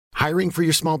Hiring for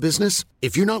your small business?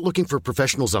 If you're not looking for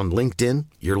professionals on LinkedIn,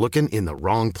 you're looking in the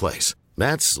wrong place.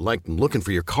 That's like looking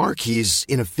for your car keys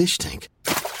in a fish tank.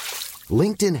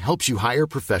 LinkedIn helps you hire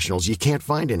professionals you can't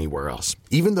find anywhere else,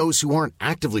 even those who aren't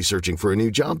actively searching for a new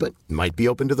job but might be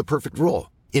open to the perfect role.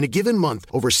 In a given month,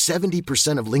 over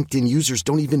 70% of LinkedIn users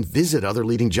don't even visit other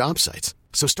leading job sites.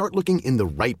 So start looking in the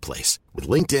right place. With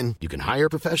LinkedIn, you can hire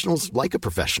professionals like a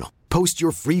professional. Post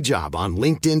your free job on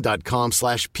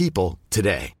linkedin.com/people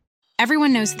today.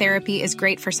 Everyone knows therapy is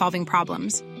great for solving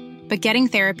problems, but getting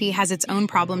therapy has its own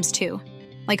problems too,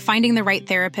 like finding the right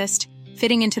therapist,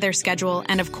 fitting into their schedule,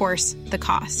 and of course, the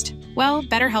cost. Well,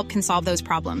 BetterHelp can solve those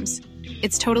problems.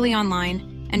 It's totally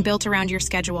online and built around your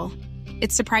schedule.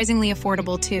 It's surprisingly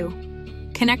affordable too.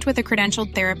 Connect with a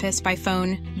credentialed therapist by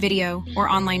phone, video, or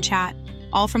online chat,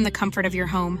 all from the comfort of your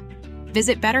home.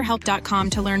 Visit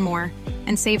BetterHelp.com to learn more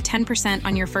and save 10%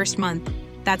 on your first month.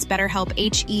 That's BetterHelp,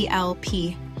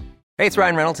 H-E-L-P. Hey, it's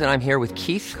Ryan Reynolds, and I'm here with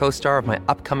Keith, co-star of my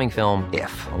upcoming film,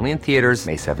 If, only in theaters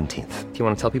May 17th. Do you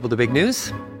want to tell people the big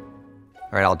news?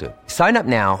 All right, I'll do it. Sign up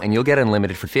now and you'll get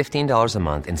unlimited for $15 a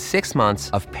month and 6 months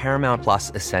of Paramount Plus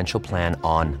Essential Plan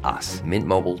on us.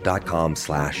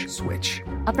 MintMobile.com/switch.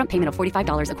 Upfront payment of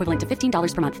 $45 equivalent to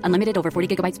 $15 per month. Unlimited over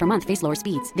 40 gigabytes per month. Face lower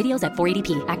speeds. Videos at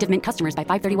 480p. Active Mint customers by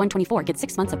 531.24 get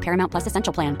 6 months of Paramount Plus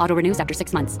Essential Plan. Auto renews after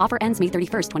 6 months. Offer ends May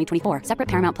 31st, 2024. Separate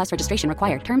Paramount Plus registration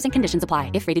required. Terms and conditions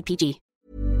apply if rated PG.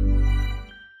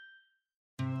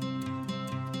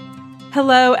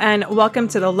 Hello, and welcome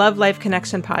to the Love Life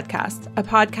Connection podcast, a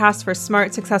podcast for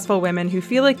smart, successful women who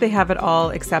feel like they have it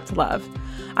all except love.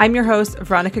 I'm your host,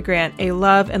 Veronica Grant, a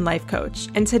love and life coach,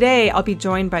 and today I'll be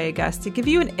joined by a guest to give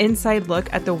you an inside look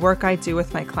at the work I do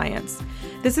with my clients.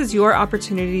 This is your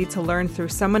opportunity to learn through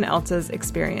someone else's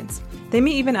experience. They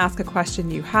may even ask a question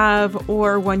you have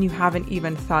or one you haven't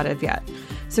even thought of yet.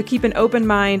 So keep an open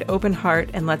mind, open heart,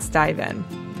 and let's dive in.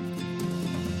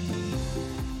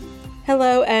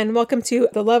 Hello, and welcome to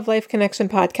the Love Life Connection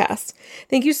podcast.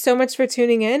 Thank you so much for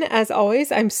tuning in. As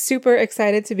always, I'm super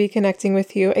excited to be connecting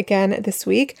with you again this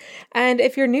week. And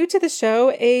if you're new to the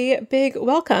show, a big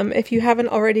welcome. If you haven't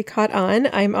already caught on,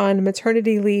 I'm on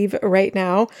maternity leave right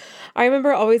now. I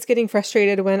remember always getting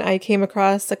frustrated when I came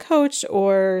across a coach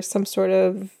or some sort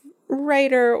of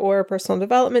writer or personal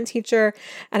development teacher,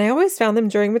 and I always found them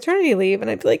during maternity leave,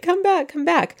 and I'd be like, come back, come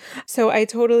back. So I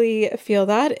totally feel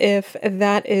that if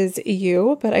that is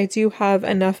you, but I do have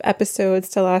enough episodes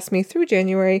to last me through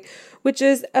January, which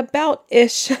is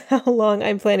about-ish how long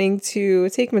I'm planning to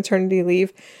take maternity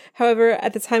leave. However,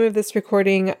 at the time of this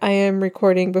recording, I am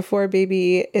recording before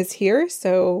baby is here,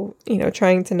 so,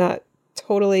 trying to not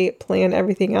totally plan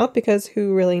everything out because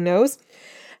who really knows.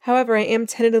 However, I am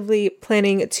tentatively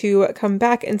planning to come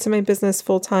back into my business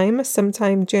full-time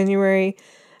sometime January,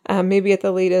 maybe at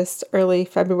the latest early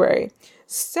February.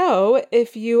 So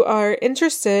if you are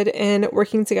interested in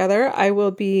working together, I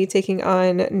will be taking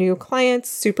on new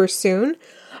clients super soon.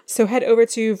 So head over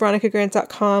to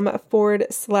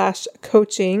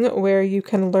veronicagrant.com/coaching where you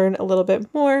can learn a little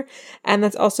bit more. And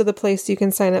that's also the place you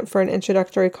can sign up for an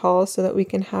introductory call so that we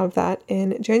can have that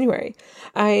in January.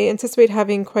 I anticipate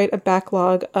having quite a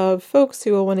backlog of folks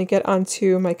who will want to get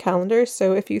onto my calendar.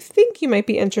 So if you think you might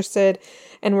be interested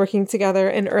in working together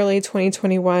in early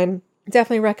 2021,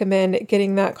 definitely recommend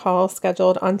getting that call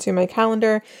scheduled onto my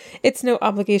calendar. It's no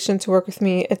obligation to work with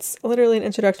me. It's literally an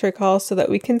introductory call so that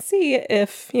we can see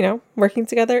if, working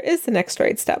together is the next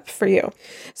right step for you.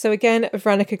 So again,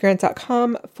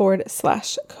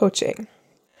 veronicagrant.com/coaching.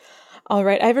 All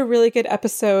right, I have a really good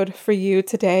episode for you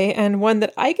today, and one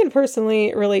that I can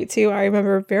personally relate to. I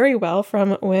remember very well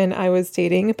from when I was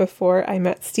dating before I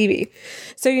met Stevie.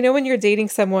 So, when you're dating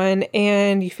someone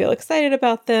and you feel excited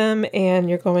about them and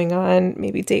you're going on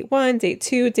maybe date 1, date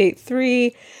 2, date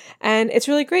 3, and it's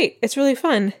really great. It's really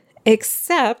fun,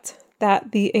 except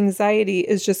that the anxiety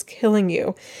is just killing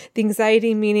you. The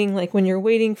anxiety meaning like when you're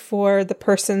waiting for the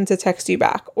person to text you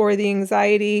back, or the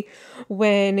anxiety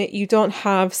when you don't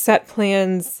have set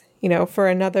plans, for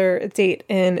another date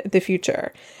in the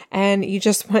future. And you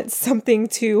just want something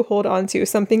to hold on to,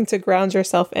 something to ground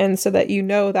yourself in so that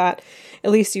that at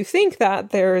least you think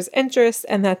that there's interest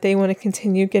and that they want to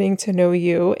continue getting to know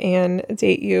you and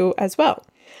date you as well.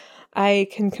 I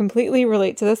can completely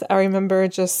relate to this. I remember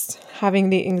just having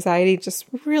the anxiety just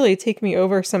really take me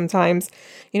over sometimes.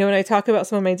 When I talk about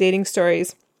some of my dating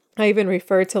stories, I even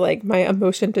refer to like my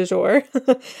emotion du jour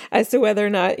as to whether or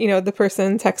not, the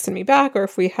person texted me back or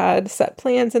if we had set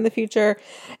plans in the future.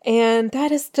 And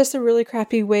that is just a really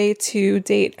crappy way to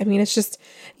date. I mean, it's just,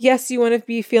 yes, you want to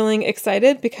be feeling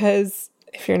excited because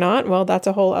if you're not, well, that's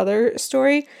a whole other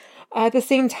story. At the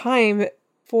same time,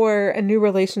 for a new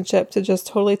relationship to just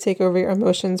totally take over your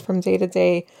emotions from day to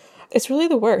day, it's really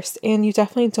the worst. And you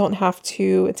definitely don't have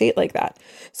to date like that.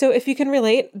 So if you can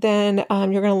relate, then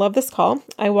you're going to love this call.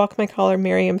 I walk my caller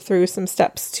Miriam through some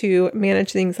steps to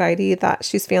manage the anxiety that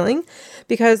she's feeling.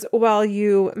 Because while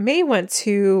you may want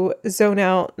to zone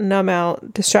out, numb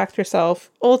out, distract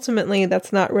yourself, ultimately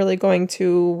that's not really going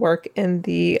to work in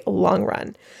the long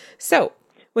run. So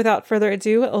without further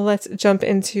ado, let's jump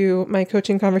into my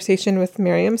coaching conversation with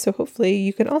Miriam. So hopefully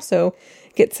you can also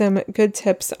get some good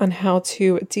tips on how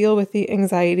to deal with the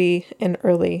anxiety in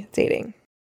early dating.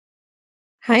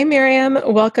 Hi, Miriam.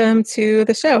 Welcome to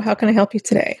the show. How can I help you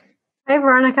today? Hi,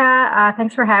 Veronica.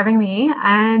 Thanks for having me.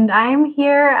 And I'm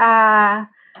here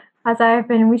as I've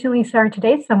been recently starting to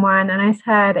date someone, and I just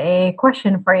had a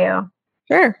question for you.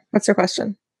 Sure. What's your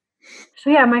question? So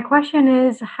yeah, my question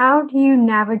is, how do you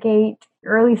navigate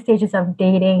early stages of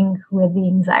dating with the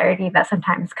anxiety that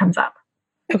sometimes comes up?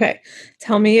 Okay.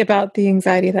 Tell me about the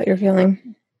anxiety that you're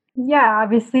feeling. Yeah,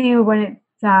 obviously when it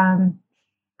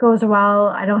goes well,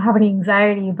 I don't have any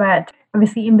anxiety, but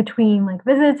obviously in between like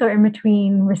visits or in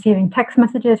between receiving text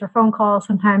messages or phone calls,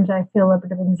 sometimes I feel a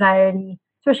bit of anxiety,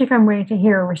 especially if I'm waiting to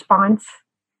hear a response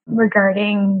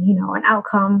regarding, an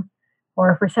outcome,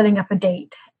 or if we're setting up a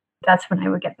date. That's when I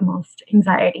would get the most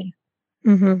anxiety.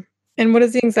 Mm-hmm. And what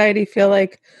does the anxiety feel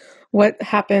like? What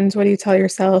happens? What do you tell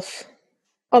yourself?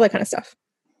 All that kind of stuff.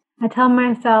 I tell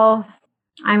myself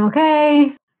I'm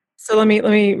okay. So let me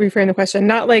reframe the question.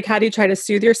 Not like how do you try to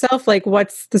soothe yourself? Like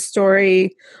what's the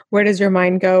story? Where does your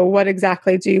mind go? What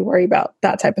exactly do you worry about?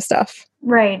 That type of stuff.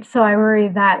 Right. So I worry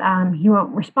that he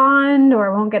won't respond,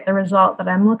 or won't get the result that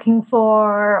I'm looking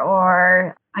for,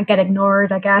 or I get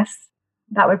ignored, I guess.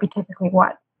 That would be typically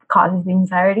what causes the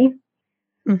anxiety.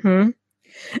 Mm-hmm.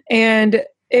 And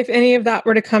if any of that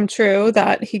were to come true,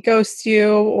 that he ghosts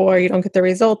you or you don't get the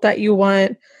result that you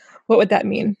want, what would that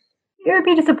mean? It would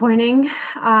be disappointing.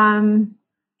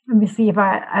 Obviously, if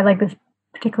I like this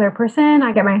particular person,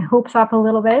 I get my hopes up a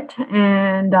little bit,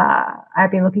 and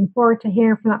I'd be looking forward to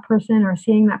hearing from that person or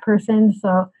seeing that person.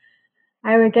 So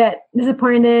I would get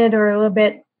disappointed or a little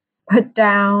bit put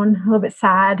down, a little bit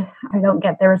sad. I don't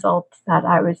get the results that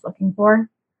I was looking for.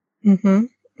 Mm-hmm.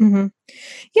 Mm-hmm.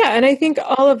 Yeah, and I think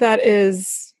all of that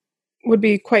would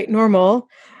be quite normal.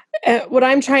 What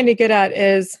I'm trying to get at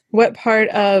is what part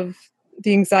of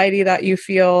the anxiety that you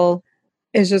feel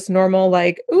is just normal,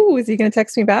 like, ooh, is he going to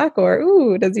text me back? Or,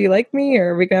 ooh, does he like me?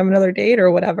 Or are we going to have another date or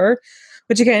whatever?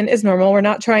 Which again is normal. We're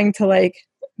not trying to like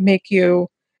make you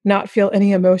not feel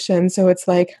any emotion. So it's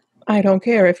like, I don't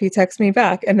care if he texts me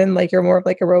back. And then like, you're more of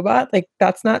like a robot. Like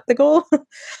that's not the goal.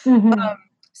 Mm-hmm.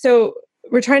 So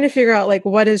we're trying to figure out like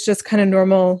what is just kind of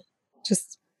normal,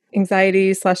 just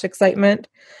anxiety/excitement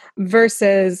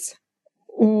versus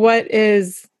what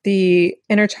is the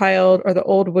inner child or the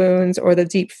old wounds or the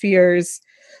deep fears,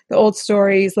 the old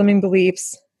stories, limiting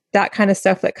beliefs, that kind of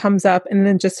stuff that comes up and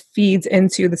then just feeds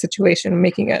into the situation,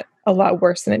 making it a lot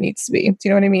worse than it needs to be. Do you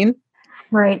know what I mean?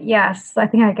 Right. Yes, I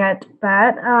think I get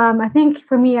that. I think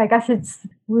for me, I guess it's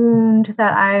wound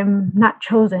that I'm not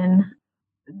chosen,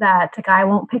 that a guy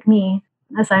won't pick me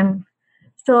as I'm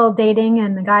still dating,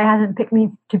 and the guy hasn't picked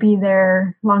me to be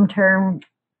their long-term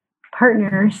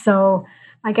partner. So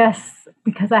I guess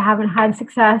because I haven't had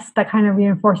success, that kind of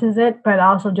reinforces it, but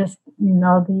also just,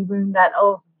 the wound that,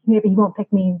 oh, maybe he won't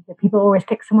pick me. The people always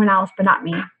pick someone else, but not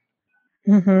me.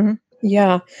 Mm-hmm.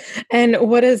 Yeah. And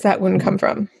what does that wound come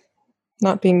from?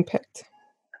 Not being picked.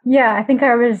 Yeah, I think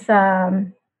I was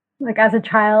like as a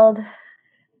child,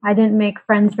 I didn't make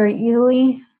friends very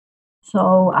easily.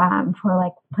 So for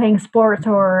like playing sports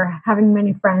or having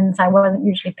many friends, I wasn't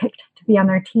usually picked to be on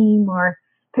their team or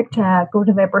picked to go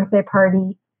to their birthday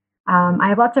party. I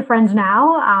have lots of friends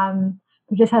now,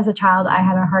 but just as a child, I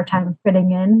had a hard time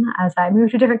fitting in as I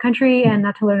moved to a different country and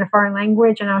had to learn a foreign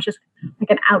language. And I was just like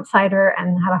an outsider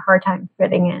and had a hard time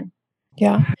fitting in.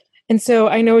 Yeah. And so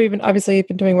I know obviously you've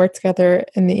been doing work together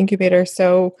in the incubator.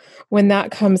 So when that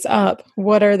comes up,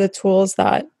 what are the tools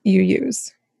that you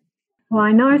use? Well,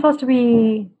 I know I'm supposed to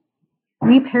be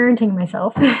reparenting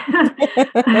myself.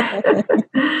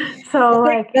 So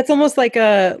like that's almost like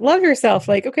a love yourself.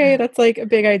 Like, okay, that's like a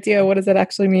big idea. What does it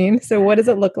actually mean? So what does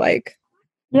it look like?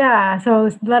 Yeah, so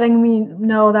it's letting me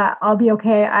know that I'll be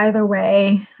okay either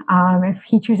way. If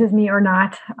he chooses me or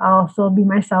not, I'll still be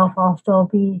myself. I'll still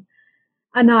be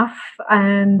enough,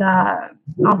 and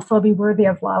I'll still be worthy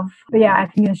of love. But yeah, I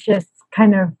think it's just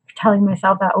kind of telling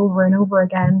myself that over and over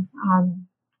again,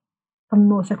 from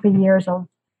most of the years of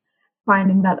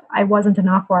finding that I wasn't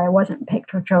enough or I wasn't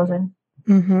picked or chosen.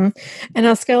 Mm-hmm. And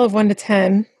on a scale of 1 to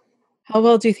 10, How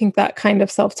well do you think that kind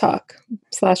of self-talk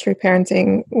 /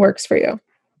 reparenting works for you?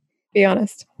 Be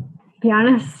honest. Be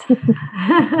honest.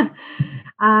 Yeah,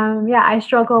 I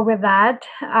struggle with that.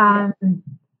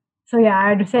 So yeah,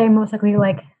 I'd say most likely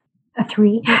like a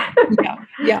 3.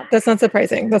 Yeah. That's not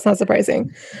surprising.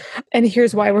 And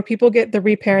here's why: where people get the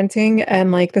reparenting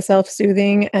and like the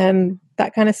self-soothing and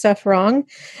that kind of stuff wrong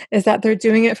is that they're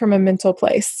doing it from a mental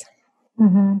place.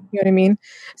 Mm-hmm. You know what I mean?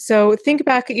 So think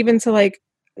back even to like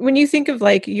when you think of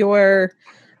like your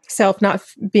self not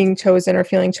being chosen or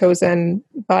feeling chosen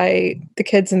by the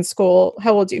kids in school.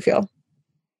 How old do you feel?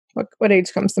 What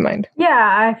age comes to mind?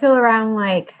 Yeah, I feel around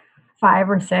like 5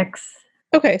 or 6.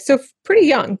 Okay, so pretty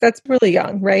young. That's really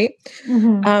young, right?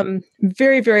 Mm-hmm.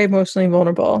 Very, very emotionally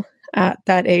vulnerable at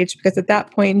that age, because at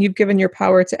that point you've given your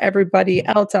power to everybody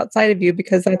else outside of you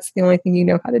because that's the only thing you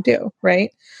know how to do,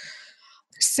 right?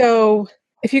 So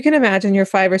if you can imagine your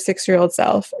 5 or 6-year-old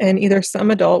self and either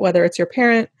some adult, whether it's your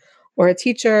parent or a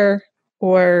teacher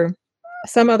or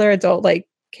some other adult, like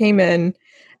came in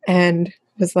and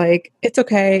was like, it's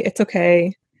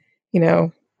okay,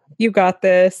 you got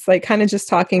this, like kind of just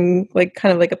talking like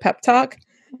kind of like a pep talk.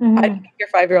 Mm-hmm. How do you think your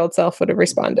 5-year-old self would have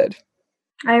responded?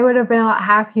 I would have been a lot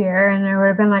happier, and I would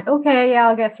have been like, okay, yeah,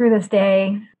 I'll get through this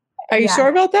day. Are you sure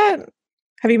about that?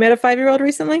 Have you met a 5-year-old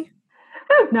recently?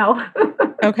 No.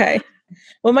 Okay.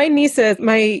 Well, my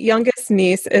youngest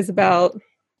niece is about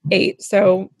 8.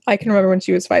 So I can remember when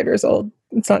she was 5 years old.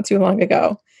 It's not too long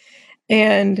ago.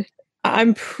 And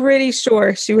I'm pretty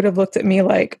sure she would have looked at me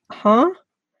like, huh?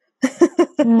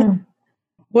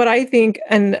 What I think,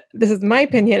 and this is my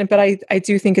opinion, but I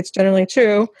do think it's generally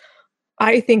true.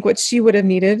 I think what she would have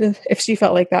needed if she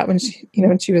felt like that when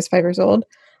she was 5 years old,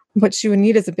 what she would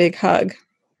need is a big hug.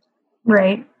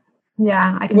 Right.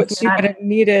 Yeah, I can What see she that. would have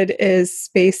needed is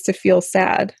space to feel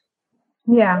sad.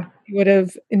 Yeah. She would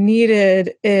have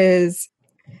needed is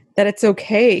that it's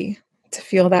okay to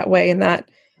feel that way, and that,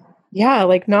 yeah,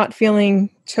 like not feeling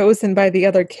chosen by the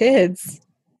other kids,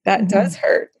 that does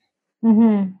hurt.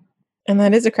 Mm-hmm. And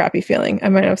that is a crappy feeling. I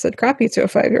might have said crappy to a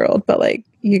 5-year-old, but like,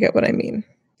 you get what I mean.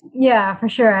 Yeah, for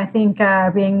sure. I think I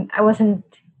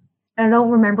don't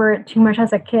remember it too much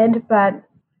as a kid, but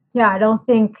yeah, I don't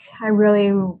think I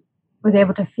really was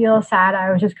able to feel sad.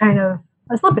 I was just I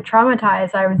was a little bit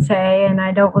traumatized, I would say, and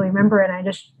I don't really remember it.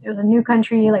 It was a new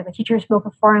country, like the teacher spoke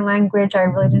a foreign language. I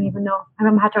really didn't even know. My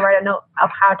mom had to write a note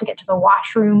of how to get to the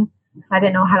washroom. I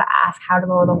didn't know how to ask how to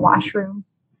go to the washroom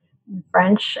in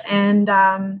French. And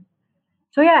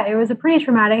so yeah, it was a pretty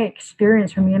traumatic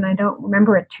experience for me, and I don't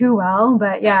remember it too well.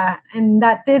 But yeah, and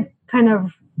that did kind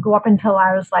of go up until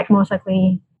I was like most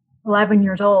likely 11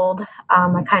 years old.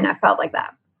 I kind of felt like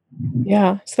that.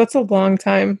 Yeah. So that's a long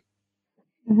time.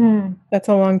 Mm-hmm. That's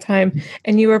a long time.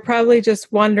 And you were probably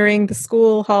just wandering the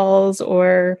school halls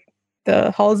or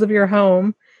the halls of your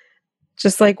home,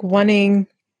 just like wanting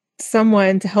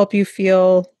someone to help you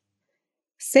feel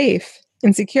safe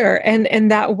and secure.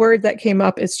 And that word that came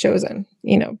up is chosen,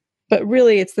 but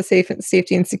really it's the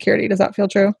safety and security. Does that feel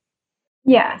true?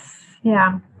 Yes.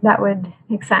 Yeah, that would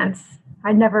make sense.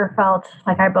 I never felt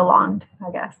like I belonged,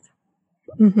 I guess.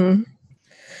 Mm-hmm.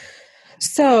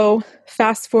 So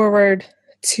fast forward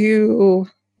to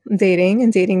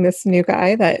dating this new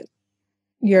guy that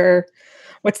you're,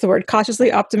 what's the word,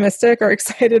 cautiously optimistic or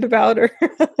excited about, or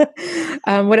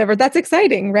whatever. That's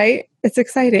exciting, right? It's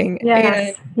exciting.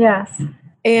 Yes. Yes.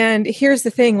 And here's the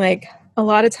thing, like a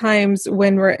lot of times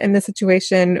when we're in this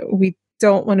situation, we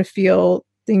don't want to feel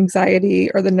the anxiety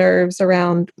or the nerves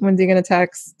around when's he going to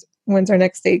text, when's our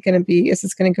next date going to be, is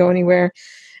this going to go anywhere?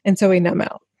 And so we numb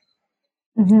out.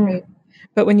 Mm-hmm. Right?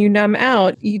 But when you numb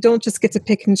out, you don't just get to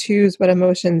pick and choose what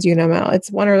emotions you numb out.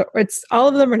 It's it's all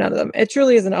of them or none of them. It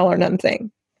truly is an all or none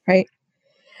thing, right?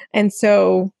 And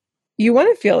so you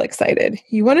want to feel excited.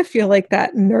 You want to feel like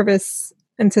that nervous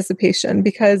anticipation,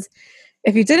 because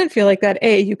if you didn't feel like that,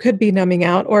 A, you could be numbing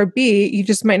out, or B, you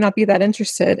just might not be that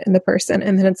interested in the person.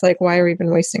 And then it's like, why are we even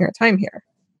wasting our time here?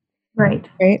 Right.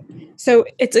 Right. So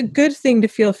it's a good thing to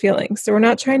feel feelings. So we're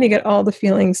not trying to get all the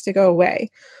feelings to go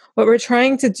away. What we're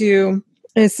trying to do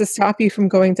is to stop you from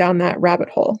going down that rabbit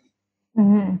hole.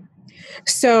 Mm-hmm.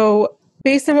 So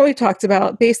based on what we talked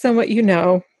about, based on what you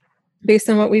know, based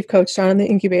on what we've coached on in the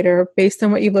incubator, based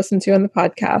on what you've listened to on the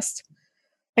podcast,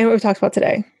 and what we've talked about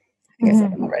today, I think I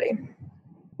said it already.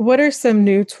 What are some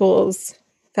new tools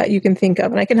that you can think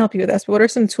of? And I can help you with this, but what are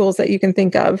some tools that you can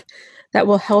think of that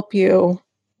will help you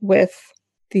with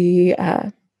the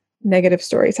negative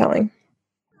storytelling?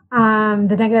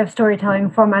 The negative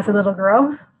storytelling from as a little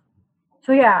girl.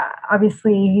 So yeah,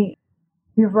 obviously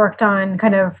we've worked on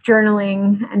kind of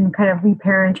journaling and kind of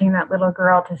reparenting that little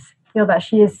girl to feel that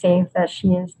she is safe, that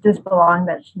does belong,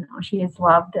 that she is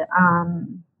loved.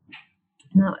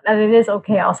 That it is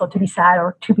okay also to be sad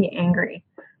or to be angry,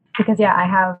 because I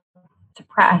have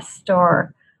suppressed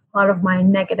or a lot of my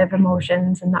negative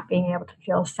emotions and not being able to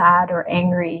feel sad or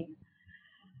angry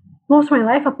most of my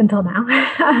life up until now.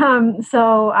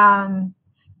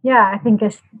 I think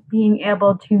it's being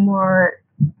able to more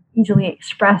easily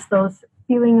express those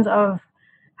feelings of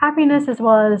happiness as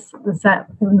well as the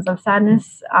feelings of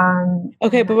sadness.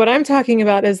 Okay, but what I'm talking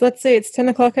about is, let's say it's 10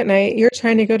 o'clock at night, you're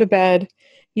trying to go to bed,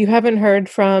 you haven't heard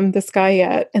from this guy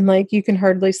yet, and like you can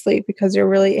hardly sleep because you're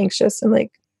really anxious and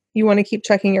like you want to keep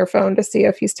checking your phone to see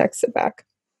if he's texted back.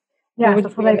 Yeah,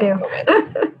 that's what I do.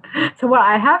 So what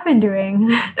I have been doing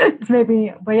is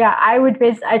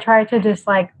I try to just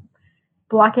like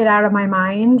block it out of my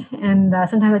mind, and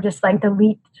sometimes I just like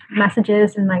delete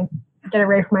messages and like get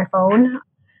away from my phone.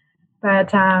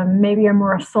 But maybe a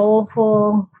more soul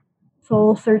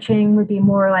searching would be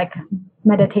more like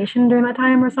meditation during that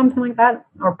time or something like that,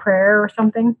 or prayer or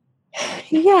something.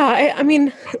 Yeah, I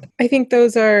mean, I think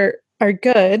those are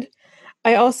good.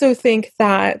 I also think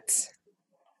that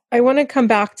I want to come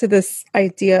back to this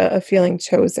idea of feeling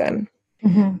chosen,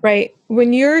 right?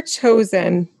 When you're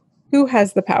chosen, who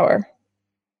has the power?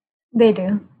 They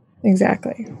do.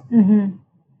 Exactly.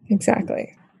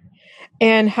 Exactly.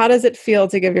 And how does it feel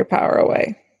to give your power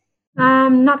away?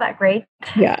 Not that great.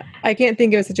 Yeah. I can't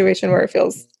think of a situation where it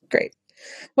feels great.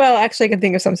 Well, actually, I can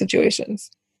think of some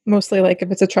situations. Mostly like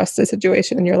if it's a trusted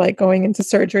situation and you're like going into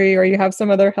surgery or you have some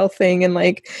other health thing and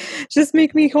like, just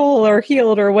make me whole or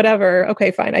healed or whatever. Okay,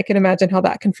 fine. I can imagine how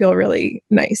that can feel really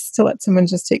nice to let someone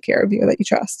just take care of you that you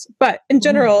trust. But in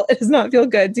general, it does not feel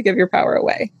good to give your power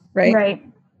away, right? Right.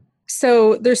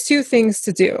 So there's two things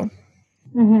to do.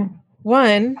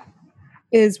 One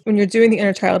is when you're doing the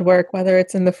inner child work, whether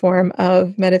it's in the form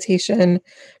of meditation,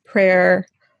 prayer,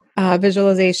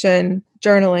 visualization,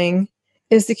 journaling,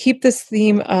 is to keep this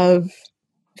theme of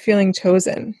feeling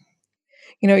chosen.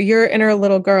 You know, your inner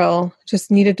little girl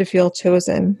just needed to feel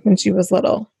chosen when she was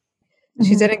little.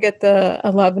 She didn't get the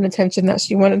love and attention that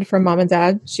she wanted from mom and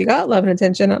dad. She got love and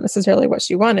attention, not necessarily what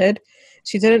she wanted.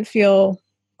 She didn't feel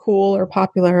cool or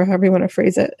popular, or however you want to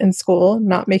phrase it, in school,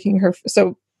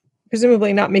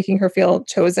 presumably not making her feel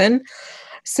chosen.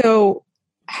 So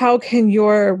how can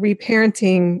your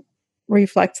reparenting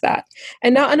reflect that?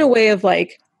 And not in a way of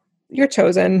like, you're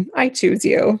chosen, I choose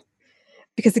you.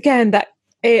 Because again, that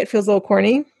A, it feels a little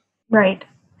corny. Right.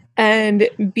 And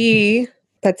B,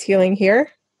 that's healing here.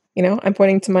 You know, I'm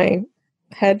pointing to my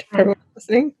head for everyone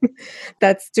listening.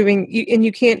 That's and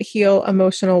you can't heal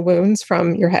emotional wounds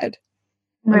from your head.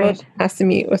 Right. Emotion has to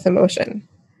meet with emotion.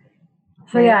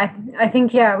 So I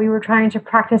think we were trying to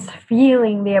practice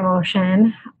feeling the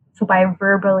emotion. So by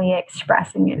verbally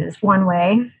expressing it is one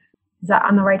way. Is that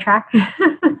on the right track?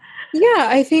 Yeah,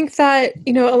 I think that,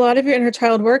 you know, a lot of your inner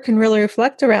child work can really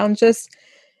reflect around just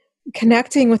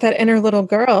connecting with that inner little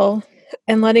girl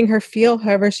and letting her feel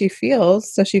however she feels.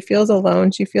 So she feels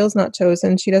alone, she feels not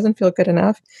chosen, she doesn't feel good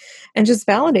enough, and just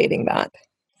validating that.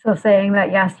 So saying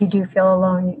that, yes, you do feel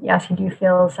alone. Yes, you do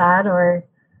feel sad, or...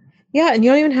 Yeah, and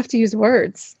you don't even have to use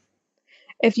words.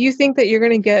 If you think that you're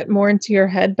going to get more into your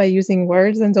head by using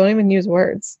words, then don't even use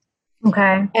words.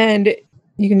 Okay. And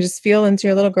you can just feel into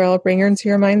your little girl, bring her into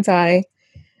your mind's eye,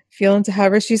 feel into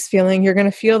however she's feeling. You're going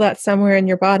to feel that somewhere in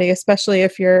your body, especially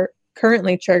if you're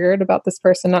currently triggered about this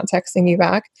person not texting you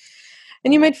back.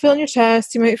 And you might feel in your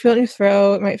chest, you might feel in your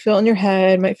throat, might feel in your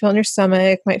head, might feel in your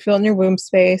stomach, might feel in your womb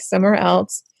space, somewhere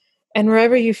else. And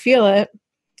wherever you feel it,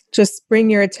 just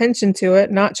bring your attention to it,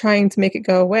 not trying to make it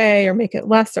go away or make it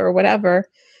less or whatever,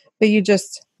 but you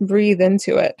just breathe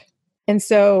into it. And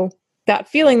so that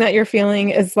feeling that you're feeling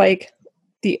is like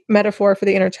the metaphor for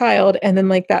the inner child. And then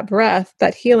like that breath,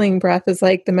 that healing breath is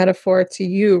like the metaphor to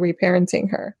you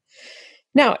reparenting her.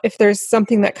 Now, if there's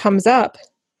something that comes up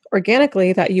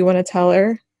organically that you want to tell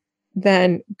her,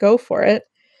 then go for it.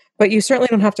 But you certainly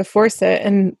don't have to force it.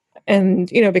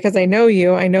 And you know, because I know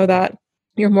you, I know that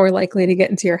you're more likely to get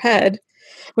into your head,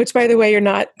 which, by the way, you're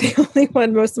not the only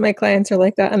one. Most of my clients are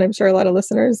like that. And I'm sure a lot of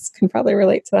listeners can probably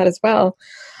relate to that as well.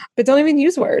 But don't even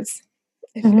use words.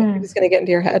 If you're just going to get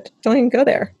into your head, don't even go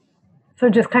there. So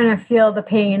just kind of feel the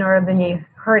pain or the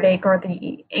heartache or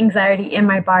the anxiety in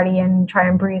my body and try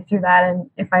and breathe through that. And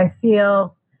if I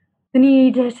feel the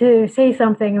need to say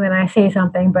something, then I say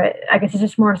something. But I guess it's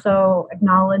just more so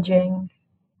acknowledging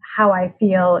how I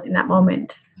feel in that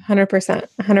moment. 100%.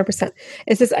 100%.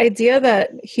 It's this idea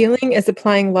that healing is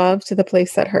applying love to the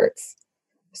place that hurts.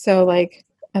 So like,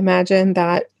 imagine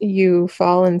that you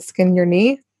fall and skin your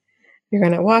knee. You're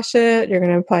going to wash it. You're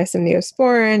going to apply some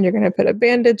Neosporin. You're going to put a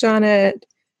bandage on it.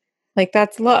 Like,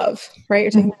 that's love, right?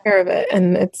 You're taking care of it,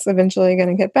 and it's eventually going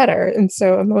to get better. And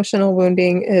so emotional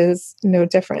wounding is no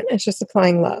different. It's just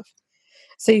applying love.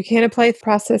 So you can't apply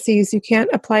processes. You can't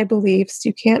apply beliefs.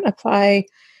 You can't apply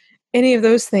any of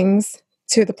those things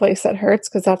to the place that hurts,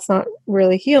 because that's not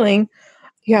really healing.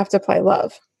 You have to apply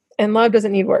love. And love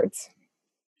doesn't need words.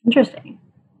 Interesting.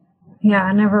 Yeah,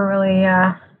 I never really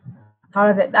thought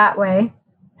of it that way.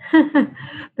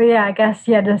 But yeah, I guess,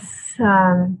 just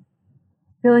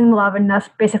feeling love, and that's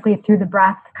basically through the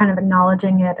breath, kind of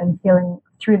acknowledging it and feeling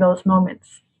through those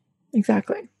moments.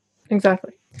 Exactly.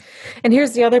 And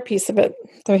here's the other piece of it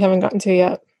that we haven't gotten to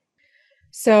yet.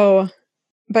 So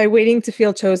by waiting to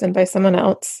feel chosen by someone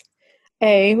else,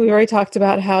 we already talked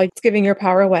about how it's giving your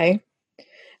power away.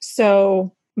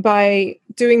 So by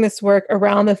doing this work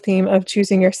around the theme of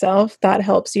choosing yourself, that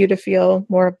helps you to feel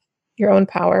more of your own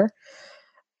power.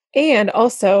 And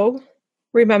also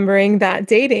remembering that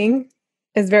dating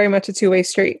is very much a two-way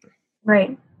street.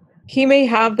 Right. He may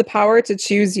have the power to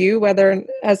choose you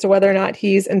as to whether or not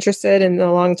he's interested in the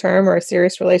long-term or a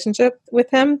serious relationship with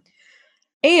him.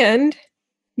 And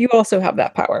you also have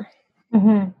that power.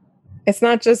 Mm-hmm. It's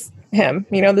not just him.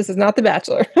 This is not The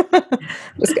Bachelor.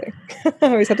 Just kidding. I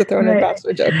always have to throw in a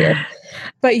Bachelor joke here.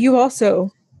 But you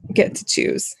also get to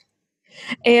choose.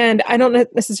 And I don't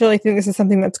necessarily think this is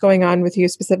something that's going on with you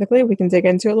specifically. We can dig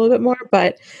into it a little bit more.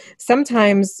 But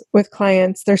sometimes with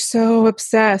clients, they're so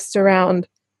obsessed around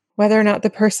whether or not the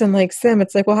person likes them.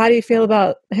 It's like, well, how do you feel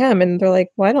about him? And they're like,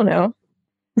 well, I don't know.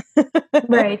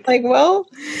 Right. Like, well,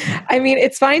 I mean,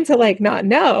 it's fine to not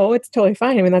know. It's totally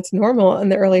fine. I mean, that's normal in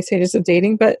the early stages of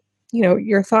dating. But,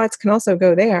 your thoughts can also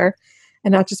go there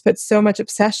and not just put so much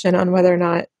obsession on whether or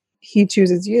not he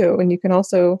chooses you. And you can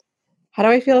also, how do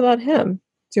I feel about him?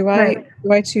 Do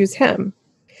I choose him?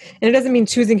 And it doesn't mean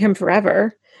choosing him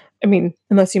forever. I mean,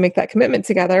 unless you make that commitment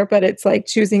together, but it's like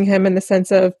choosing him in the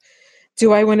sense of,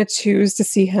 do I want to choose to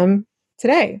see him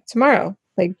today, tomorrow,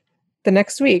 like the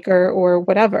next week or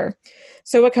whatever?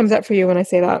 So what comes up for you when I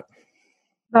say that?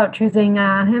 About choosing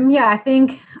him? Yeah, I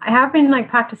think I have been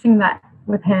practicing that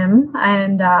with him.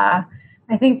 And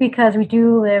I think because we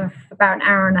do live about an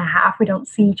hour and a half, we don't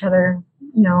see each other,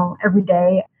 every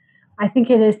day. I think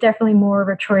it is definitely more of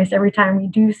a choice every time we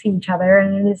do see each other.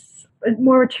 And it is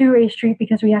more a two-way street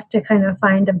because we have to kind of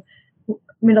find a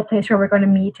middle place where we're going to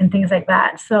meet and things like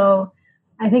that. So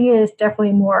I think it is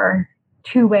definitely more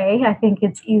two-way. I think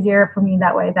it's easier for me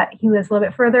that way, that he was a little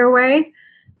bit further away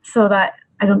so that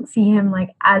I don't see him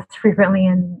as frequently,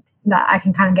 and that I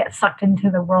can kind of get sucked into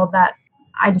the world that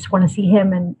I just want to see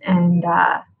him and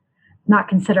not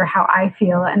consider how I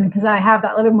feel. And because I have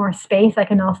that little bit more space, I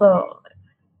can also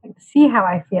see how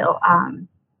I feel. I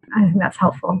think that's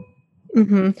helpful.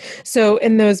 Mm-hmm. So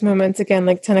in those moments, again,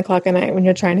 like 10 o'clock at night when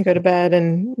you're trying to go to bed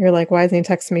and you're like, why isn't he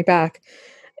texting me back?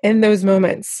 In those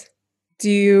moments, do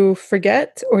you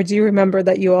forget or do you remember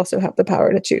that you also have the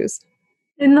power to choose?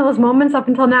 In those moments up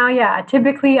until now, yeah,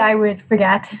 typically I would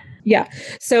forget. Yeah.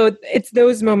 So it's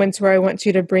those moments where I want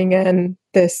you to bring in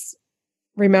this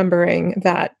remembering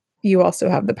that you also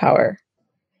have the power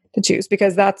to choose,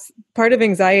 because that's part of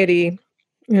anxiety.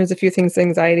 There's a few things to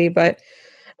anxiety, but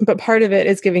part of it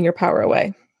is giving your power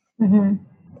away. Mm-hmm.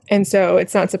 And so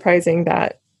it's not surprising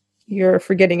that you're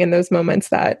forgetting in those moments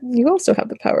that you also have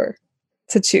the power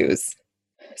to choose.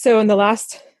 So in the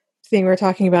last thing we're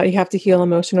talking about, you have to heal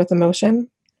emotion with emotion,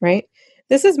 right?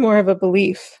 This is more of a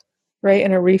belief, right?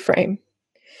 And a reframe.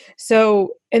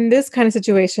 So in this kind of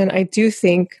situation, I do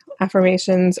think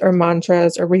affirmations or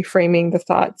mantras or reframing the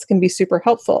thoughts can be super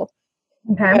helpful.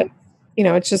 Okay. But,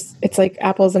 it's like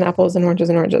apples and apples and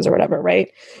oranges or whatever,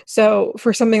 right? So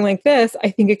for something like this,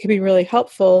 I think it could be really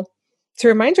helpful to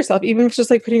remind yourself, even if it's just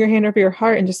like putting your hand over your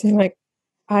heart and just saying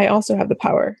I also have the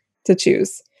power to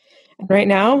choose. And right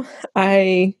now,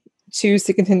 I choose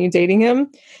to continue dating him.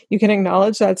 You can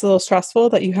acknowledge that it's a little stressful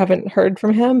that you haven't heard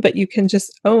from him, but you can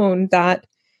just own that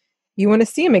you want to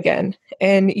see him again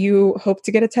and you hope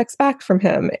to get a text back from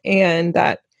him, and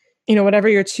that whatever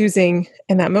you're choosing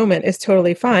in that moment is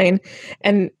totally fine.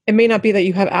 And it may not be that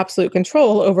you have absolute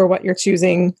control over what you're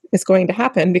choosing is going to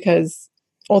happen, because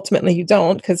ultimately you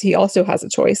don't, because he also has a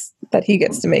choice that he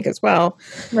gets to make as well.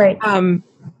 Right.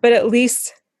 But at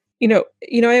least, I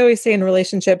always say in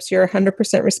relationships, you're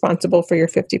 100% responsible for your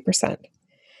 50%.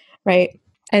 Right.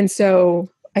 And so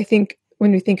I think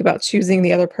when we think about choosing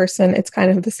the other person, it's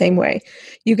kind of the same way.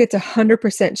 You get to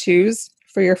 100% choose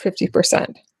for your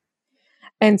 50%.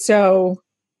 And so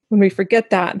when we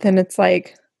forget that, then it's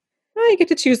like, well, you get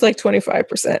to choose like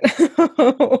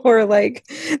 25% or like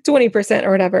 20%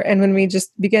 or whatever. And when we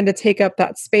just begin to take up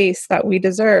that space that we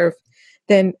deserve,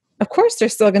 then of course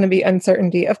there's still going to be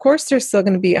uncertainty. Of course there's still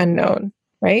going to be unknown,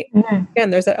 right? Mm-hmm. Again,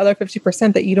 there's that other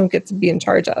 50% that you don't get to be in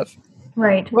charge of.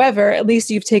 Right. However, at least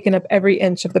you've taken up every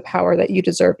inch of the power that you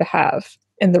deserve to have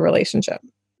in the relationship.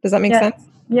 Does that make sense?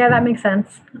 Yeah, that makes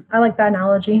sense. I like that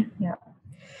analogy. Yeah.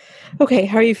 Okay.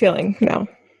 How are you feeling now?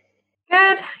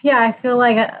 Good. Yeah, I feel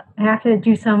like I have to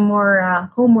do some more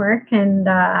homework and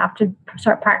I have to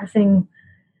start practicing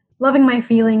loving my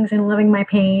feelings and loving my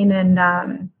pain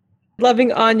and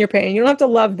loving on your pain. You don't have to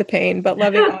love the pain, but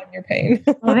loving on your pain.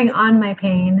 Loving on my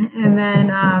pain. And then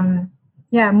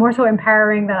more so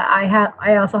empowering that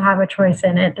I also have a choice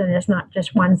in it and it's not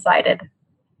just one-sided.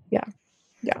 Yeah.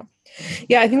 Yeah.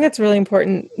 Yeah, I think that's really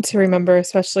important to remember,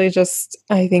 especially just,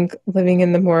 I think, living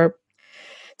in the more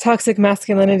toxic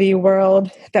masculinity world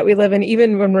that we live in,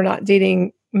 even when we're not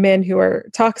dating men who are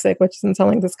toxic, which doesn't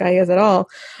sound like this guy is at all.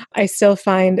 I still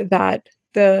find that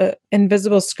the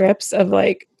invisible scripts of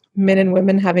like men and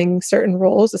women having certain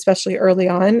roles, especially early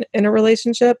on in a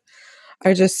relationship,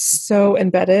 are just so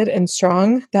embedded and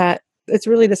strong that it's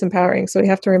really disempowering. So we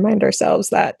have to remind ourselves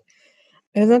that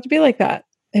it doesn't have to be like that.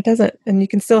 It doesn't. And you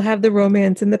can still have the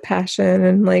romance and the passion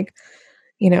and like,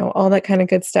 you know, all that kind of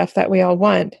good stuff that we all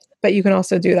want. But you can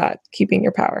also do that, keeping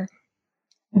your power.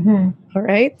 Mm-hmm. All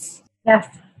right? Yes.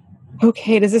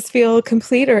 Okay. Does this feel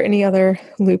complete or any other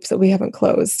loops that we haven't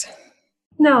closed?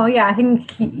 No, yeah, I think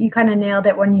you kind of nailed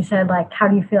it when you said, like, how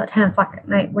do you feel at 10 o'clock at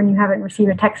night when you haven't received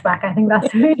a text back? I think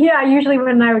that's, usually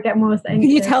when I would get most anxious.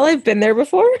 Can you tell I've been there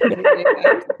before? Yeah,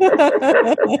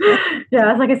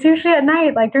 it's like, it's usually at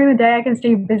night. Like, during the day, I can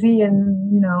stay busy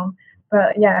and,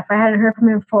 but yeah, if I hadn't heard from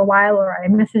him for a while or I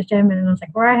messaged him and I was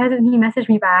like, why hasn't he messaged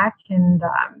me back? And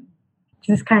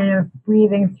just kind of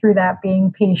breathing through that,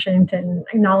 being patient and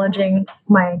acknowledging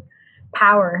my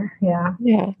power. Yeah.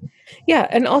 Yeah. Yeah.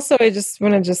 And also, I just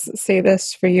want to just say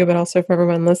this for you, but also for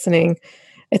everyone listening.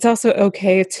 It's also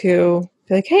okay to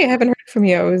be like, hey, I haven't heard from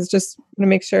you. I was just going to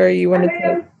make sure you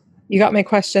got my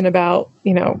question about,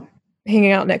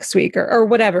 hanging out next week or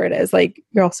whatever it is. Like,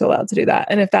 you're also allowed to do that.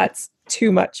 And if that's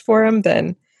too much for him,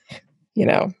 then,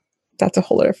 that's a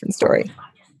whole different story.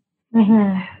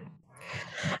 Mm-hmm.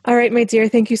 All right, my dear.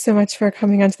 Thank you so much for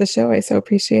coming onto the show. I so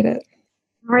appreciate it.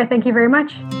 All right. Thank you very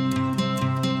much.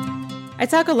 I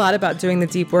talk a lot about doing the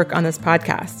deep work on this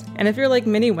podcast. And if you're like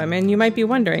many women, you might be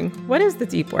wondering, what is the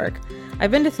deep work? I've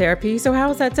been to therapy, so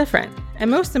how is that different? And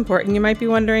most important, you might be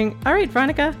wondering, all right,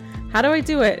 Veronica, how do I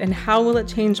do it? And how will it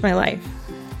change my life?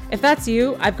 If that's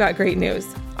you, I've got great news.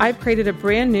 I've created a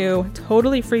brand new,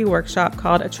 totally free workshop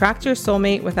called Attract Your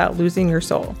Soulmate Without Losing Your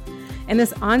Soul. In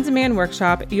this on-demand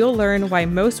workshop, you'll learn why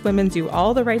most women do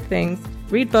all the right things,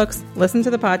 read books, listen to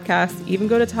the podcast, even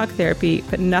go to talk therapy,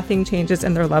 but nothing changes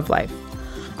in their love life.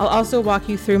 I'll also walk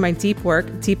you through my deep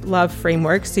work, deep love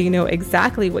framework so you know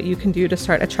exactly what you can do to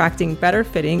start attracting better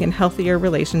fitting and healthier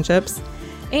relationships.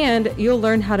 And you'll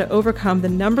learn how to overcome the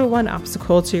number one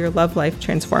obstacle to your love life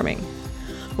transforming.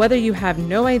 Whether you have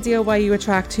no idea why you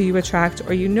attract who you attract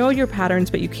or you know your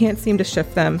patterns but you can't seem to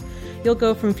shift them, you'll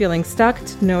go from feeling stuck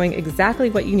to knowing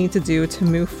exactly what you need to do to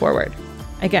move forward.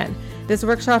 Again, this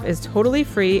workshop is totally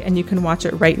free and you can watch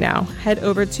it right now. Head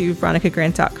over to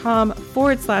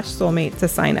veronicagrant.com/soulmate to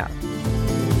sign up.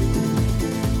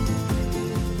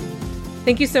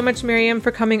 Thank you so much, Miriam,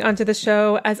 for coming onto the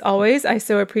show. As always, I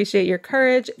so appreciate your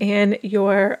courage and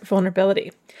your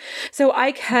vulnerability. So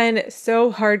I can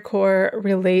so hardcore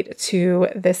relate to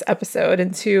this episode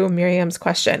and to Miriam's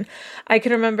question. I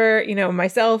can remember,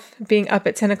 myself being up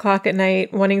at 10 o'clock at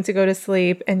night, wanting to go to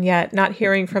sleep, and yet not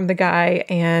hearing from the guy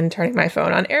and turning my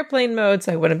phone on airplane mode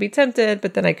so I wouldn't be tempted,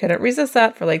 but then I couldn't resist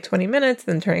that for like 20 minutes,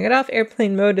 then turning it off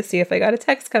airplane mode to see if I got a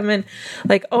text come in.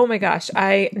 Like, oh my gosh,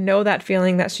 I know that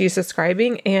feeling that she's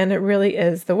describing, and it really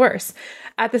is the worst.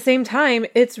 At the same time,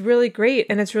 it's really great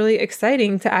and it's really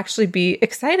exciting to actually be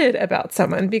excited about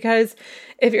someone, because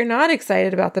if you're not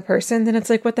excited about the person, then it's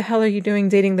like, what the hell are you doing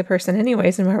dating the person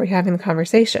anyways? And why are we having the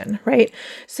conversation, right?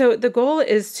 So the goal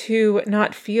is to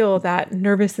not feel that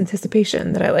nervous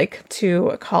anticipation that I like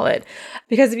to call it.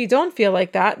 Because if you don't feel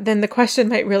like that, then the question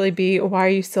might really be, why are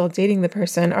you still dating the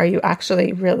person? Are you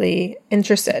actually really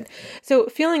interested? So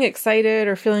feeling excited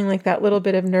or feeling like that little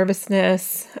bit of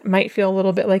nervousness might feel a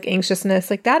little bit like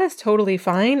anxiousness, like that is totally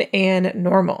fine and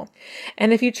normal.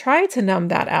 And if you try to numb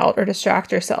that out or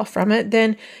distract yourself from it,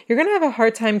 then you're going to have a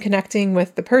hard time connecting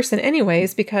with the person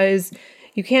anyways, because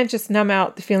you can't just numb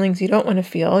out the feelings you don't want to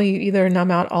feel. You either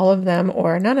numb out all of them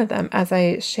or none of them, as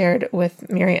I shared with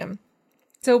Miriam.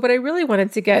 So what I really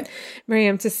wanted to get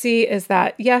Miriam to see is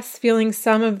that, yes, feeling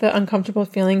some of the uncomfortable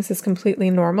feelings is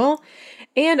completely normal.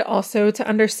 And also to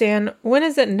understand, when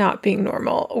is it not being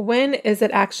normal? When is it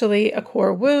actually a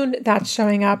core wound that's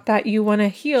showing up that you want to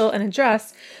heal and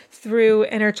address through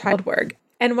inner child work?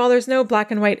 And while there's no black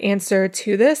and white answer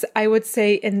to this, I would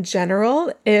say in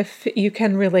general, if you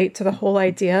can relate to the whole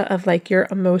idea of like your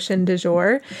emotion du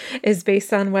jour is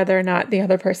based on whether or not the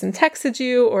other person texted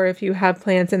you or if you have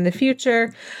plans in the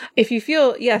future. If you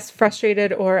feel, yes,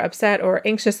 frustrated or upset or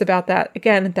anxious about that,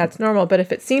 again, that's normal. But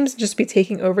if it seems to just be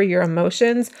taking over your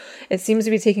emotions, it seems to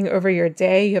be taking over your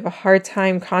day, you have a hard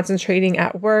time concentrating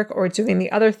at work or doing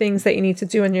the other things that you need to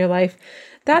do in your life,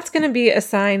 that's going to be a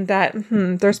sign that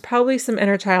there's probably some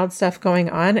inner child stuff going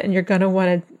on, and you're going to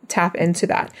want to tap into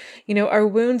that. You know, our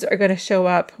wounds are going to show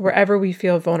up wherever we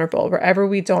feel vulnerable, wherever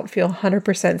we don't feel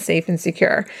 100% safe and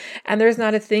secure. And there's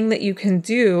not a thing that you can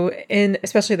do in,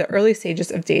 especially the early stages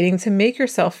of dating, to make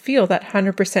yourself feel that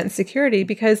 100% security,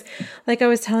 because like I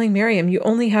was telling Miriam, you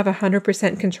only have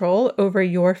 100% control over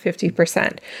your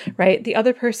 50%, right? The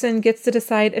other person gets to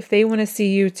decide if they want to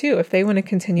see you too, if they want to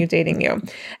continue dating you.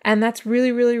 And that's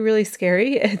really, really, really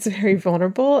scary. It's very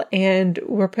vulnerable, and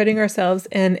we're putting ourselves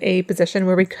in a position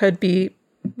where we could be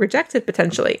rejected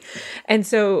potentially. And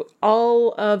so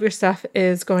all of your stuff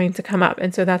is going to come up.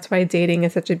 And so that's why dating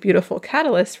is such a beautiful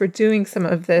catalyst for doing some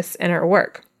of this inner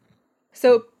work.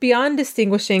 So beyond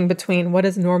distinguishing between what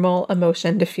is normal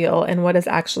emotion to feel and what is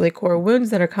actually core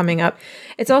wounds that are coming up,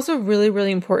 it's also really,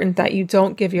 really important that you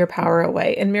don't give your power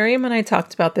away. And Miriam and I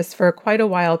talked about this for quite a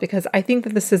while, because I think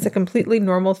that this is a completely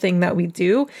normal thing that we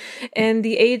do in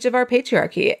the age of our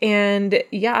patriarchy. And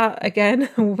yeah, again,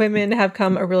 women have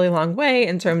come a really long way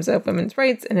in terms of women's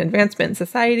rights and advancement in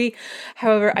society.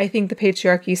 However, I think the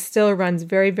patriarchy still runs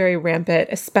very, very rampant,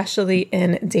 especially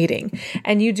in dating.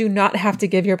 And you do not have to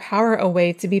give your power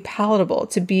away to be palatable,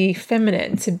 to be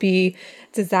feminine, to be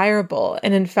desirable.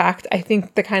 And in fact, I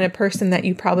think the kind of person that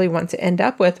you probably want to end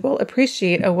up with will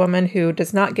appreciate a woman who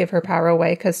does not give her power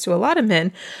away, because to a lot of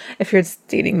men, if you're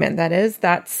dating men, that is,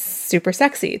 that's super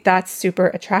sexy. That's super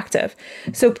attractive.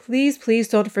 So please, please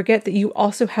don't forget that you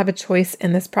also have a choice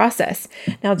in this process.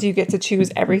 Now, do you get to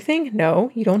choose everything?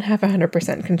 No, you don't have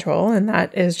 100% control. And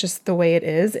that is just the way it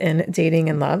is in dating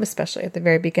and love, especially at the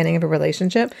very beginning of a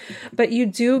relationship. But you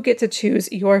do get to choose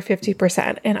your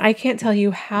 50%. And I can't tell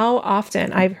you how often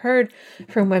I've heard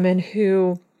from women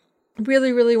who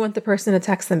really, really want the person to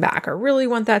text them back, or really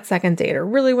want that second date, or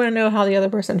really want to know how the other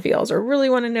person feels, or really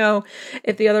want to know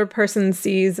if the other person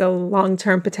sees a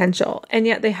long-term potential. And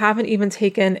yet they haven't even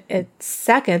taken a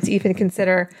second to even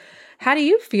consider, how do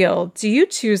you feel? Do you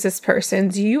choose this person?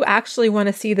 Do you actually want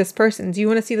to see this person? Do you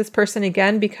want to see this person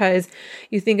again because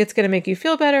you think it's going to make you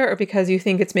feel better, or because you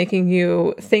think it's making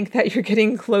you think that you're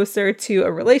getting closer to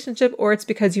a relationship, or it's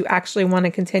because you actually want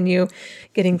to continue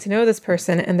getting to know this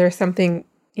person and there's something,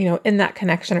 you know, in that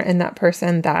connection or in that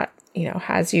person that, you know,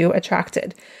 has you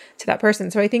attracted to that person.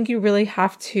 So I think you really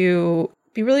have to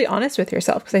be really honest with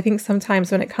yourself, because I think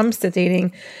sometimes when it comes to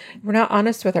dating, we're not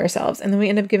honest with ourselves, and then we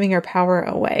end up giving our power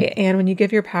away. And when you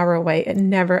give your power away, it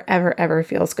never, ever, ever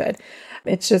feels good.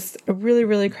 It's just a really,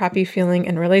 really crappy feeling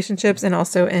in relationships and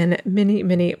also in many,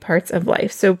 many parts of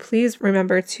life. So please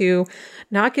remember to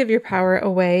not give your power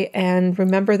away, and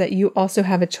remember that you also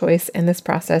have a choice in this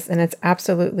process, and it's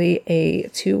absolutely a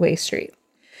two-way street.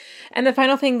 And the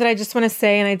final thing that I just want to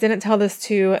say, and I didn't tell this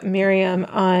to Miriam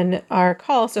on our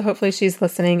call, so hopefully she's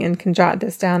listening and can jot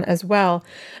this down as well.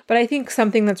 But I think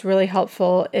something that's really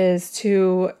helpful is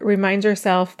to remind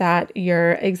yourself that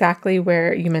you're exactly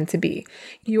where you meant to be.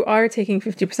 You are taking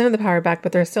 50% of the power back,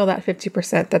 but there's still that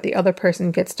 50% that the other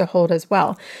person gets to hold as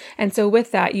well. And so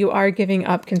with that, you are giving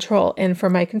up control. And for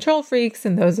my control freaks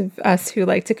and those of us who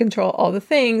like to control all the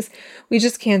things, we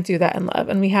just can't do that in love,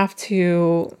 and we have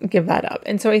to give that up.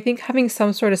 And so I think having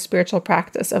some sort of spiritual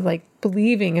practice of like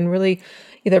believing and really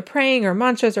either praying or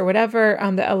mantras or whatever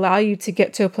that allow you to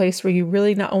get to a place where you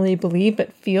really not only believe,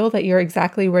 but feel that you're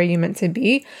exactly where you meant to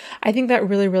be. I think that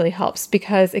really, really helps,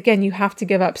 because again, you have to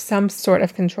give up some sort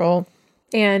of control.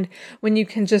 And when you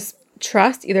can just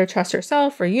either trust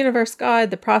yourself or universe,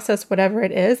 God, the process, whatever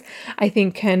it is, I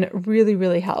think can really,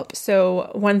 really help.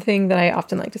 So one thing that I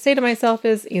often like to say to myself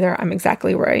is either I'm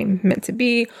exactly where I'm meant to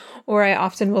be, or I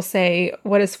often will say,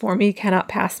 what is for me cannot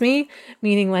pass me.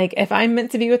 Meaning like, if I'm meant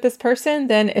to be with this person,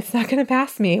 then it's not going to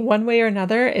pass me one way or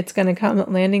another. It's going to come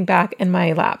landing back in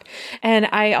my lap. And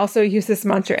I also use this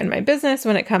mantra in my business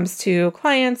when it comes to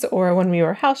clients, or when we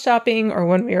were house shopping, or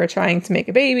when we were trying to make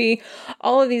a baby,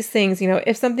 all of these things, you know,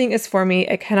 if something is for me,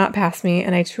 it cannot pass me.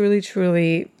 And I truly,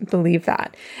 truly believe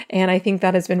that. And I think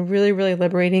that has been really, really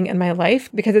liberating in my life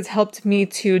because it's helped me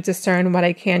to discern what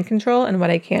I can control and what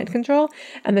I can't control.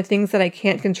 And the things that I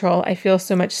can't control, I feel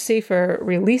so much safer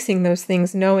releasing those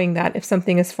things, knowing that if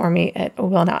something is for me, it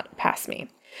will not pass me.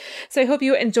 So I hope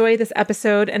you enjoy this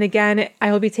episode. And again,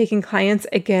 I will be taking clients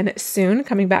again soon,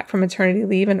 coming back from maternity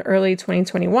leave in early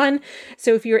 2021.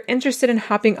 So if you're interested in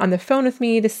hopping on the phone with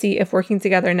me to see if working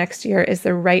together next year is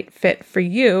the right fit for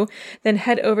you, then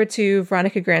head over to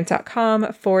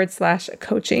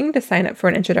veronicagrant.com/coaching to sign up for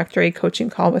an introductory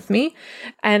coaching call with me.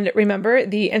 And remember,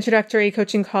 the introductory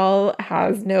coaching call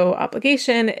has no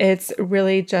obligation. It's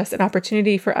really just an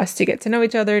opportunity for us to get to know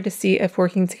each other to see if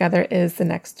working together is the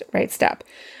next right step.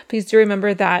 Please do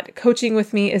remember that coaching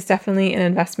with me is definitely an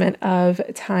investment of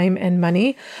time and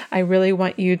money. I really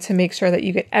want you to make sure that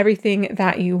you get everything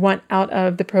that you want out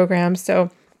of the program.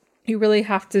 So you really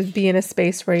have to be in a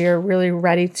space where you're really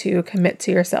ready to commit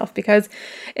to yourself because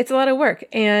it's a lot of work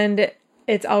and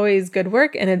it's always good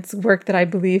work and it's work that I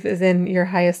believe is in your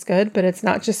highest good, but it's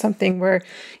not just something where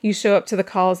you show up to the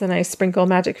calls and I sprinkle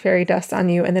magic fairy dust on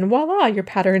you and then voila, your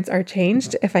patterns are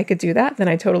changed. If I could do that, then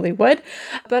I totally would.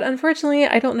 But unfortunately,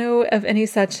 I don't know of any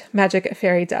such magic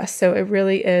fairy dust. So it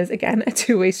really is, again, a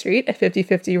two-way street, a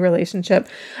 50-50 relationship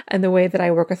and the way that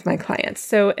I work with my clients.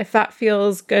 So if that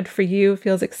feels good for you,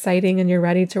 feels exciting and you're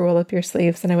ready to roll up your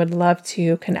sleeves, then I would love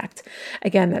to connect.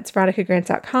 Again, that's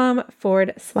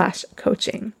veronicagrant.com/coaching.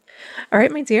 All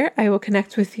right, my dear, I will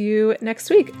connect with you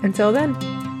next week. Until then,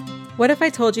 what if I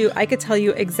told you I could tell you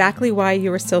exactly why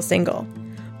you were still single?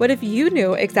 What if you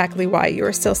knew exactly why you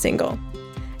were still single?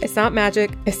 It's not magic,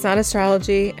 it's not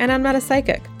astrology, and I'm not a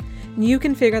psychic. You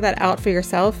can figure that out for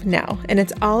yourself now, and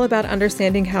it's all about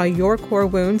understanding how your core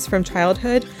wounds from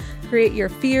childhood create your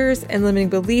fears and limiting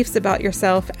beliefs about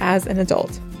yourself as an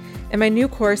adult. In my new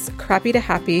course, Crappy to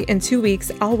Happy, in 2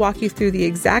 weeks, I'll walk you through the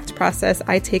exact process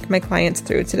I take my clients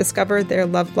through to discover their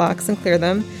love blocks and clear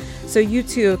them, so you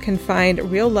too can find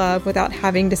real love without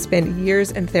having to spend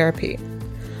years in therapy.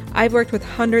 I've worked with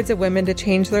hundreds of women to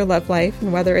change their love life,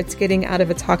 and whether it's getting out of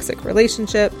a toxic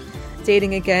relationship,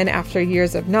 dating again after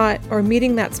years of not, or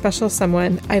meeting that special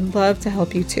someone, I'd love to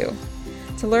help you too.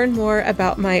 To learn more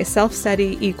about my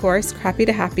self-study e-course, Crappy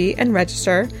to Happy, and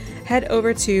register, head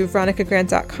over to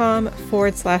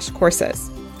veronicagrant.com/courses.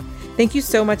 Thank you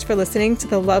so much for listening to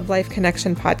the Love Life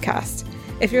Connection podcast.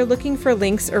 If you're looking for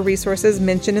links or resources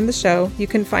mentioned in the show, you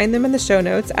can find them in the show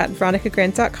notes at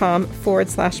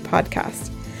veronicagrant.com/podcast.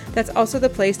 That's also the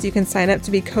place you can sign up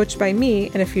to be coached by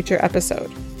me in a future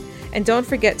episode. And don't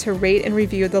forget to rate and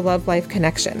review the Love Life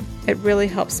Connection. It really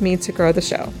helps me to grow the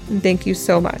show. And thank you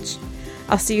so much.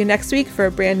 I'll see you next week for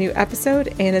a brand new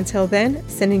episode, and until then,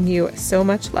 sending you so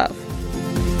much love.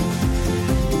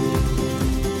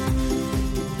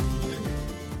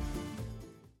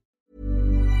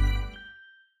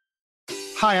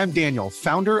 Hi, I'm Daniel,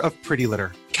 founder of Pretty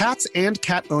Litter. Cats and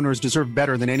cat owners deserve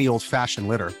better than any old-fashioned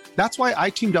litter. That's why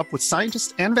I teamed up with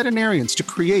scientists and veterinarians to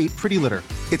create Pretty Litter.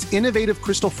 Its innovative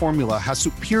crystal formula has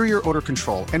superior odor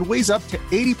control and weighs up to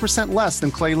 80% less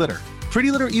than clay litter. Pretty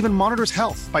Litter even monitors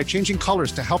health by changing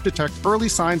colors to help detect early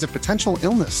signs of potential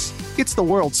illness. It's the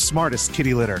world's smartest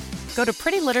kitty litter. Go to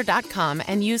prettylitter.com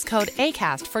and use code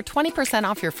ACAST for 20%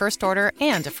 off your first order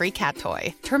and a free cat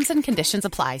toy. Terms and conditions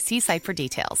apply. See site for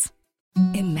details.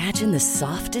 Imagine the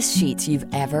softest sheets you've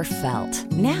ever felt.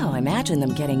 Now imagine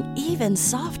them getting even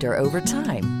softer over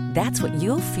time. That's what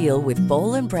you'll feel with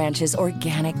Boll & Branch's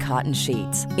organic cotton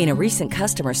sheets. In a recent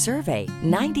customer survey,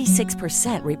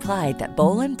 96% replied that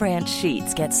Boll & Branch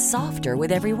sheets get softer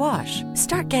with every wash.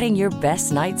 Start getting your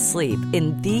best night's sleep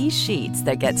in these sheets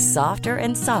that get softer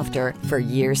and softer for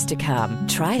years to come.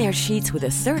 Try their sheets with a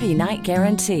 30-night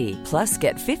guarantee. Plus,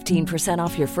 get 15%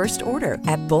 off your first order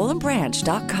at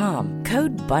bollandbranch.com.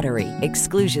 Code BUTTERY.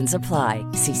 Exclusions apply.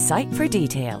 See site for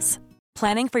details.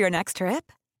 Planning for your next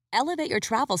trip? Elevate your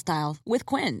travel style with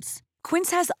Quince.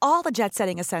 Quince has all the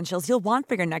jet-setting essentials you'll want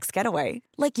for your next getaway,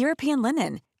 like European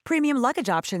linen, premium luggage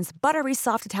options, buttery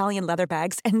soft Italian leather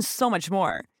bags, and so much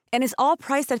more. And is all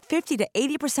priced at 50 to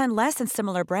 80% less than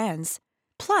similar brands.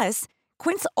 Plus,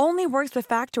 Quince only works with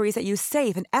factories that use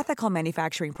safe and ethical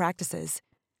manufacturing practices.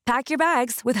 Pack your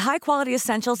bags with high-quality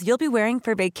essentials you'll be wearing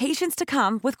for vacations to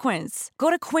come with Quince. Go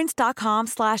to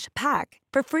quince.com/pack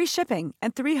for free shipping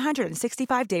and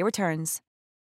 365-day returns.